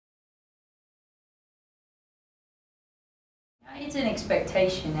It's an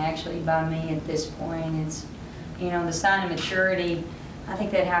expectation actually by me at this point. It's, the sign of maturity. I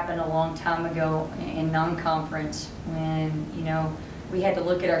think that happened a long time ago in non-conference when, we had to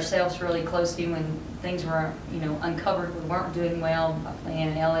look at ourselves really closely when things were, uncovered. We weren't doing well by playing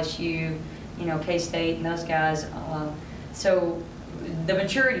at LSU, K-State and those guys. So the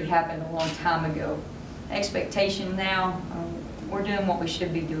maturity happened a long time ago. Expectation now, we're doing what we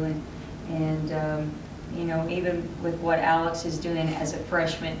should be doing. And, even with what Alex is doing as a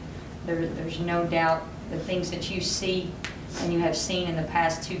freshman, there's no doubt the things that you see and you have seen in the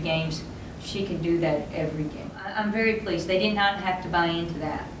past 2 games, she can do that every game. I'm very pleased. They did not have to buy into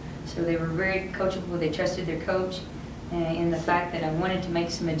that. So they were very coachable. They trusted their coach in the fact that I wanted to make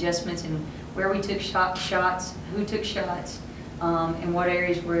some adjustments in where we took shots, who took shots, and what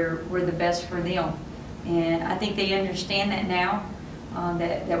areas were the best for them. And I think they understand that now,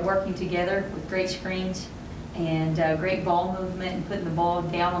 that working together with great screens and great ball movement and putting the ball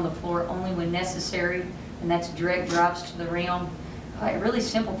down on the floor only when necessary, and that's direct drives to the rim. It really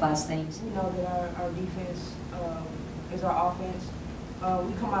simplifies things. We know that our defense is our offense.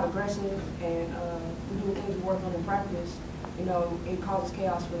 We come out aggressive and we do the things we work on in practice. It causes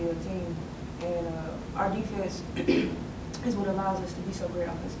chaos for your team. And our defense is what allows us to be so great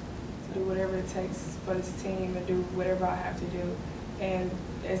offensively. To do whatever it takes for this team and do whatever I have to do. And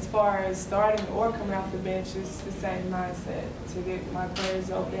as far as starting or coming off the bench, it's the same mindset to get my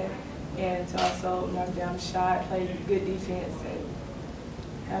players open and to also knock down the shot, play good defense, and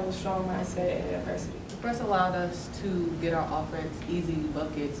have a strong mindset in adversity. The press allowed us to get our offense easy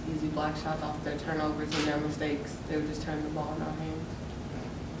buckets, easy block shots off their turnovers and their mistakes. They would just turn the ball in our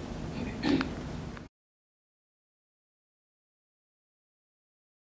hands.